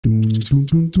I'm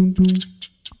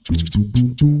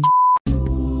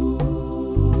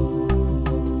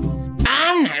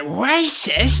not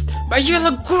racist, but you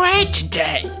look great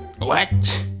today. What?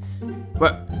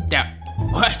 What?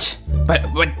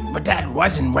 But that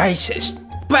wasn't racist.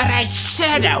 But I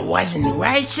said I wasn't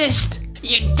racist.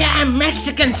 You damn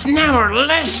Mexicans never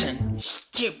listen.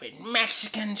 Stupid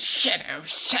Mexicans should have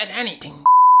said anything.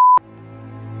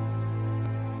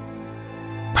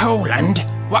 Poland,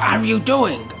 what are you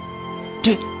doing?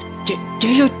 Do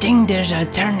you think there's an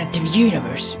alternative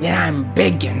universe where I'm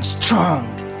big and strong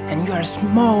and you're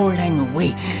small and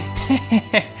weak?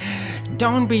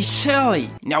 Don't be silly.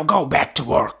 Now go back to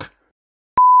work.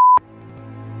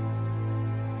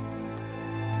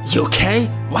 You okay?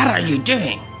 What are you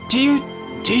doing? Do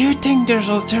you think there's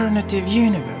an alternative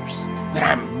universe where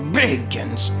I'm big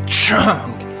and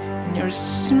strong and you're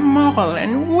small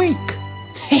and weak?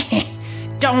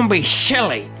 Don't be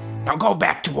silly. Now go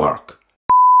back to work.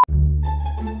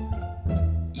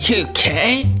 You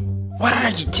okay? What are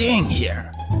you doing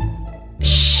here?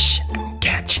 Shh, I'm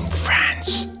catching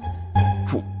France.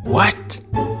 What?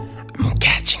 I'm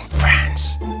catching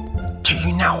France. Do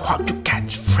you know how to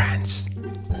catch France?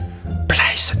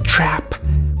 Place a trap,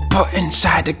 put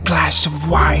inside a glass of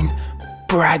wine,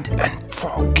 bread and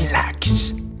frog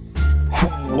legs.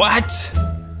 What?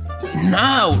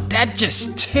 No, that's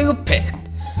just stupid.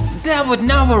 That would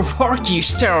never work, you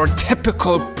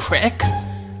stereotypical prick.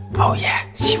 Oh yeah,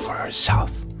 see for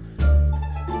yourself.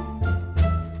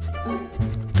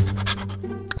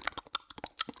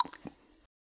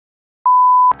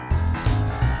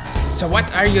 So what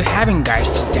are you having, guys,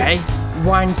 today?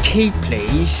 One tea,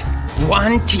 please.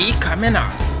 One tea coming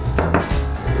up.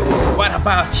 What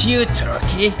about you,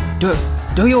 Turkey? Do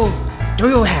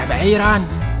you have Iran?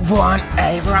 One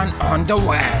Iran on the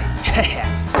way.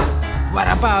 What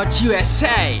about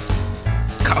USA?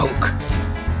 Coke.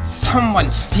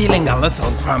 Someone's feeling a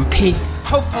little grumpy.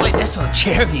 Hopefully this will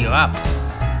cheer you up.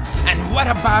 And what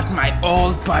about my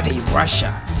old buddy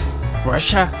Russia?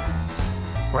 Russia?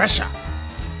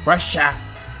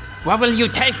 What will you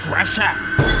take, Russia?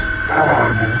 I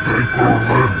will take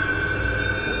Berlin.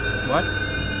 What?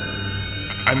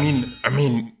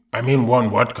 I mean one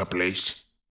vodka, please.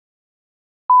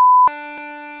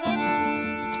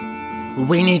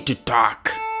 We need to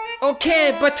talk.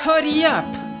 Okay, but hurry up.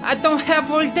 I don't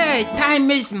have all day. Time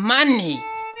is money.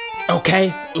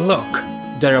 Okay, look.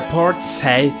 The reports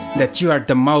say that you are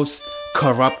the most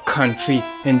corrupt country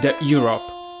in Europe.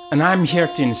 And I'm here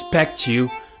to inspect you,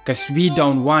 because we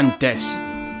don't want this.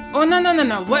 Oh,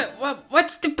 no.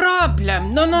 What's the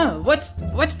problem? No.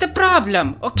 What's the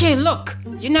problem? Okay, look.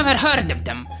 You never heard of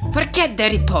them. Forget the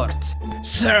reports.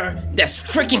 Sir, that's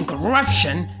freaking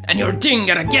corruption, and you're doing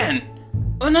it again.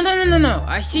 Oh, no.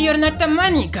 I see you're not the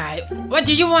money guy. What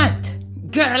do you want?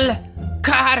 Girl,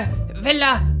 car,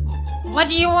 villa. What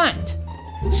do you want?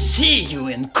 See you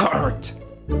in court.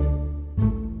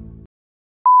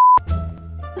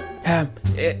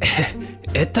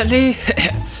 Italy?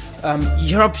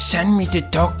 Europe sent me to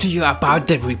talk to you about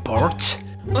the reports.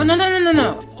 Oh, no.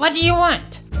 What do you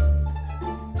want?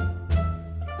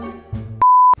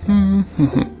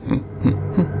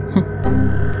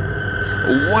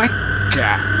 What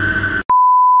the?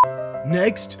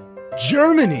 Next,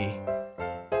 Germany.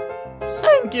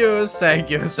 Thank you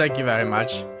very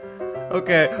much.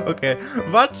 Okay.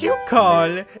 What you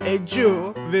call a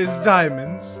Jew with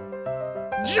diamonds?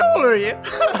 Jewelry!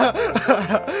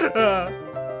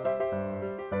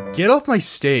 Get off my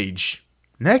stage.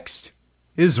 Next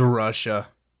is Russia.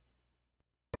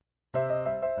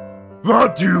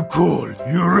 What do you call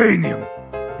uranium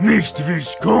mixed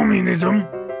with communism?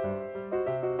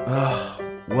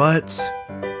 What?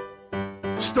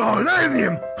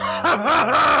 Stalinium!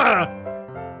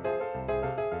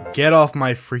 Get off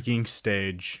my freaking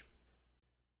stage.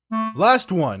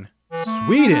 Last one,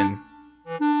 Sweden.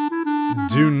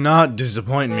 Do not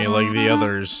disappoint me like the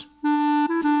others.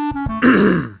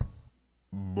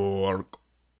 Bork.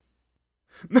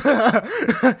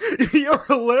 You're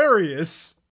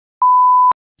hilarious.